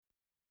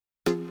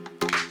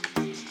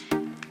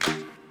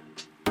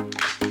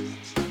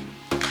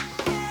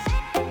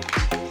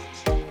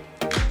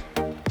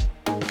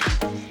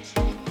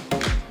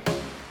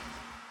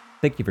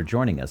Thank you for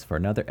joining us for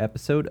another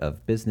episode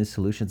of Business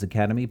Solutions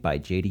Academy by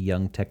JD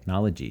Young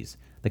Technologies.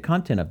 The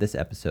content of this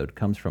episode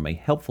comes from a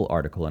helpful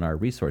article in our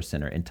resource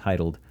center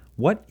entitled,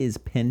 "What is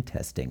Pen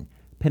Testing?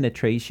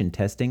 Penetration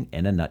Testing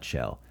in a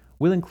Nutshell."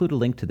 We'll include a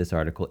link to this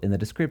article in the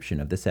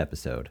description of this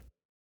episode.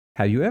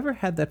 Have you ever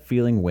had that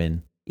feeling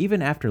when,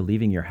 even after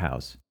leaving your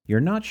house, you're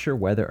not sure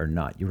whether or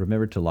not you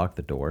remembered to lock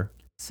the door?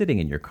 Sitting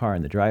in your car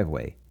in the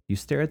driveway, you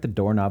stare at the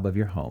doorknob of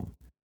your home,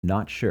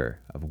 not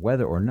sure of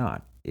whether or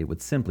not it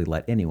would simply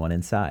let anyone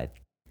inside.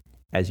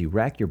 As you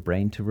rack your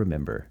brain to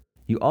remember,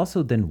 you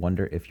also then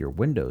wonder if your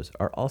windows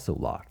are also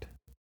locked.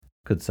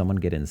 Could someone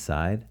get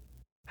inside?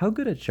 How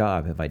good a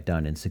job have I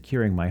done in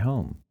securing my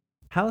home?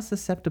 How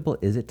susceptible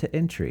is it to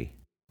entry?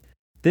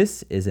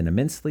 This is an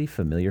immensely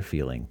familiar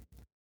feeling.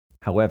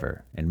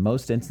 However, in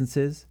most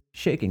instances,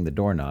 shaking the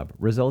doorknob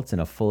results in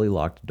a fully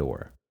locked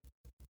door.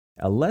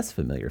 A less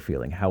familiar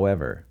feeling,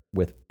 however,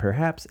 with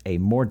perhaps a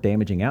more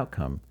damaging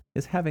outcome,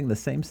 is having the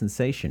same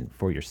sensation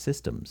for your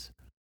systems.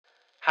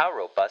 How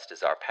robust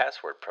is our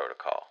password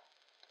protocol?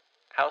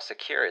 How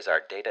secure is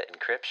our data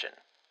encryption?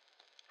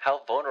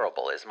 How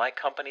vulnerable is my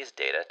company's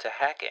data to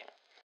hacking?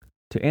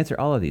 To answer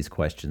all of these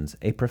questions,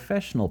 a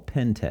professional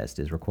pen test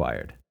is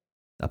required.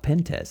 A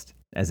pen test,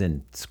 as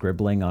in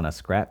scribbling on a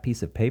scrap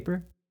piece of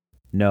paper?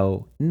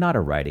 No, not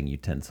a writing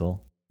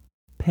utensil.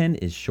 PEN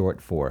is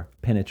short for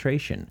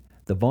penetration,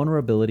 the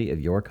vulnerability of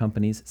your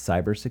company's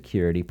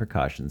cybersecurity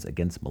precautions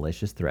against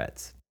malicious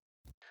threats.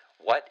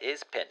 What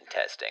is pen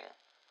testing?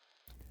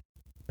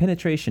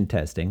 Penetration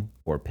testing,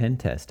 or pen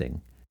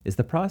testing, is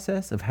the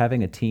process of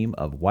having a team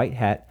of white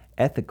hat,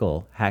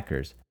 ethical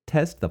hackers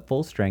test the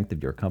full strength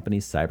of your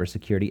company's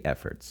cybersecurity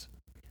efforts.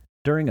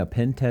 During a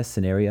pen test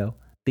scenario,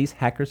 these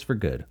hackers for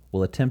good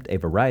will attempt a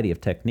variety of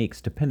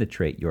techniques to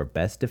penetrate your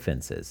best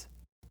defenses.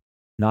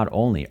 Not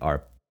only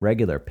are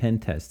regular pen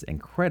tests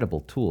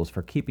incredible tools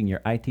for keeping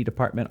your IT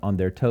department on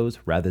their toes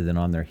rather than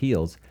on their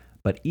heels,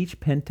 but each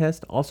pen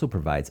test also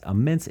provides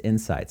immense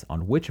insights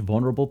on which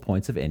vulnerable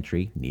points of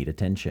entry need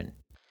attention.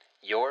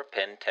 Your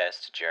pen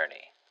test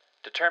journey.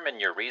 Determine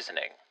your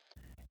reasoning.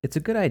 It's a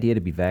good idea to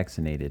be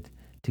vaccinated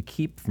to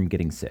keep from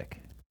getting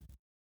sick.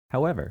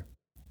 However,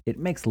 it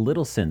makes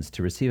little sense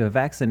to receive a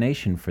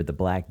vaccination for the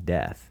Black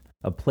Death,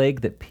 a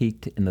plague that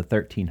peaked in the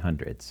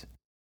 1300s.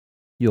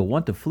 You'll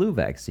want a flu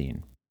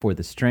vaccine for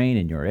the strain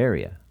in your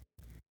area.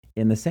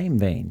 In the same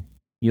vein,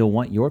 you'll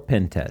want your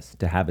pen test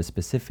to have a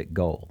specific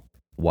goal.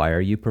 Why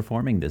are you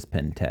performing this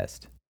pen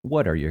test?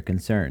 What are your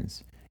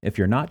concerns? If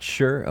you're not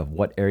sure of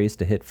what areas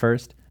to hit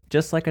first,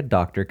 just like a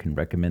doctor can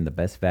recommend the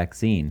best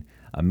vaccine,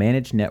 a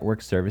managed network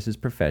services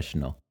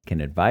professional can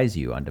advise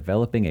you on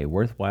developing a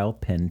worthwhile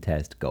pen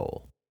test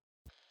goal.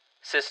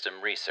 System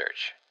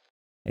research.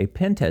 A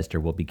pen tester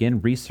will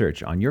begin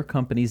research on your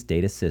company's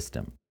data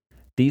system.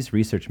 These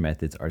research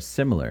methods are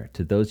similar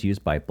to those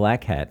used by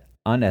black hat,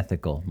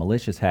 unethical,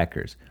 malicious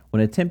hackers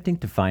when attempting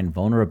to find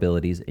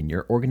vulnerabilities in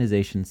your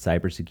organization's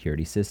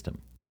cybersecurity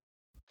system.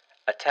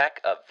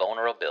 Attack of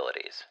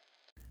vulnerabilities.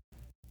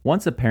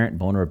 Once apparent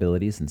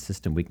vulnerabilities and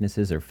system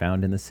weaknesses are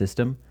found in the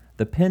system,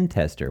 the pen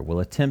tester will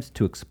attempt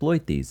to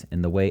exploit these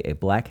in the way a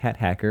black hat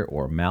hacker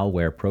or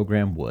malware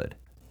program would.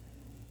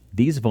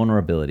 These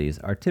vulnerabilities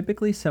are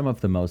typically some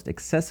of the most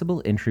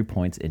accessible entry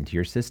points into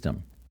your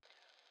system.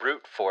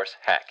 Brute force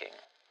hacking.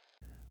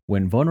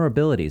 When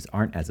vulnerabilities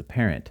aren't as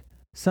apparent,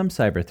 some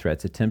cyber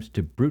threats attempt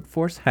to brute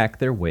force hack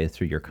their way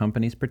through your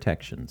company's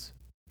protections.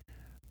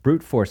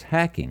 Brute force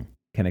hacking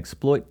can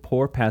exploit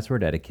poor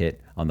password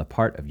etiquette on the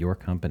part of your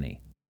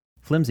company.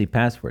 Flimsy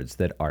passwords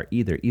that are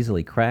either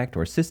easily cracked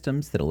or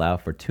systems that allow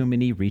for too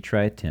many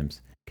retry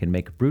attempts can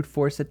make brute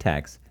force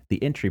attacks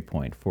the entry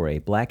point for a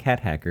black hat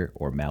hacker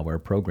or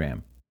malware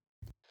program.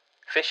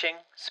 Phishing,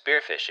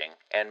 spear phishing,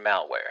 and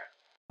malware.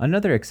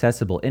 Another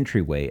accessible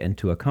entryway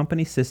into a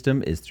company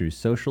system is through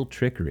social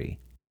trickery.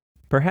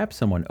 Perhaps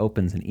someone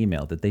opens an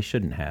email that they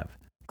shouldn't have,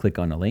 click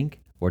on a link,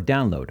 or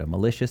download a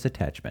malicious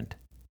attachment.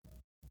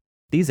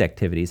 These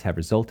activities have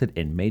resulted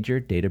in major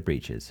data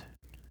breaches.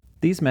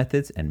 These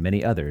methods and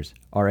many others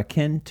are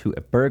akin to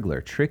a burglar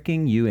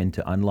tricking you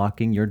into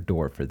unlocking your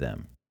door for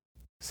them.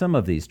 Some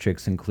of these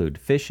tricks include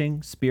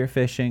phishing, spear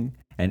phishing,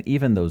 and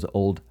even those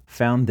old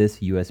 "found this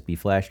USB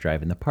flash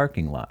drive in the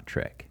parking lot"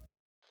 trick.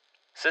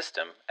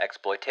 System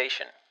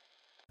exploitation.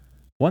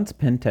 Once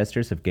pen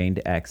testers have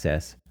gained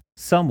access,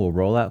 some will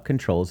roll out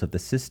controls of the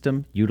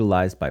system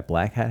utilized by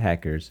black hat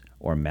hackers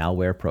or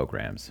malware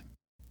programs.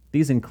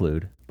 These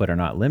include, but are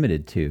not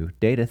limited to,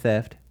 data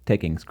theft,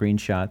 taking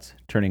screenshots,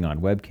 turning on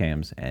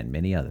webcams, and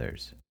many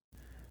others.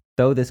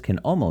 Though this can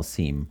almost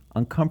seem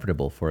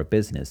uncomfortable for a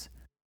business,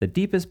 the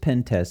deepest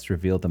pen tests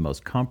reveal the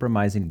most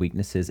compromising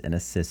weaknesses in a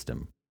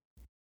system.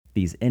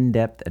 These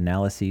in-depth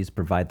analyses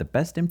provide the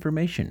best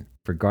information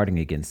for guarding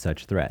against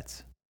such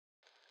threats.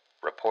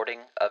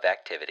 Reporting of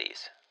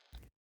activities.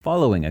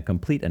 Following a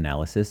complete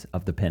analysis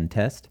of the pen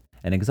test,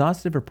 an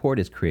exhaustive report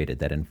is created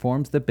that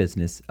informs the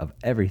business of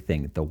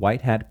everything the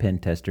white hat pen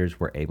testers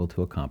were able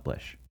to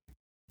accomplish.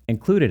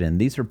 Included in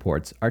these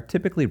reports are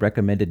typically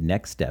recommended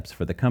next steps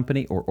for the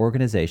company or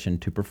organization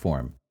to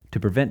perform to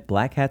prevent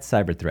black hat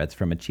cyber threats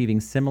from achieving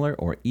similar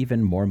or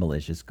even more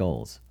malicious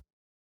goals.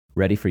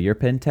 Ready for your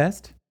pen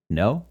test?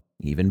 No?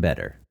 Even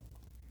better.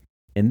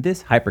 In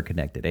this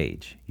hyper-connected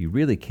age, you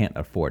really can't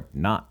afford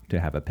not to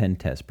have a pen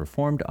test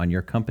performed on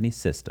your company's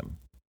system.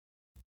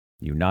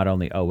 You not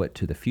only owe it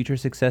to the future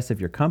success of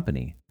your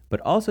company,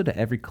 but also to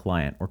every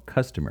client or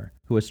customer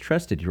who has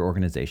trusted your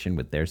organization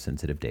with their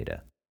sensitive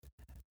data.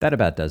 That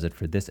about does it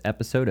for this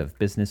episode of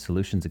Business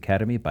Solutions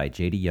Academy by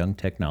JD Young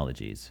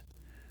Technologies.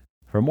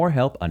 For more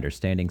help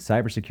understanding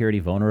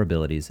cybersecurity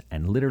vulnerabilities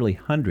and literally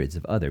hundreds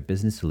of other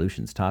business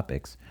solutions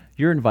topics,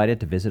 you're invited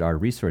to visit our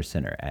resource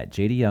center at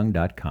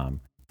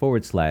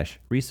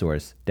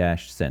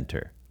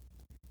jdyoung.com/resource-center.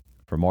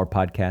 For more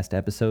podcast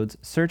episodes,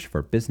 search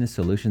for Business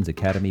Solutions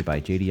Academy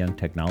by JD Young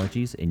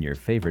Technologies in your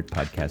favorite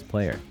podcast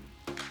player.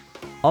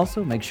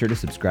 Also, make sure to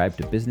subscribe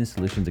to Business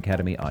Solutions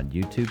Academy on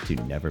YouTube to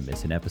never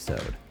miss an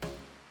episode.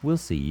 We'll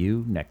see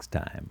you next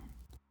time.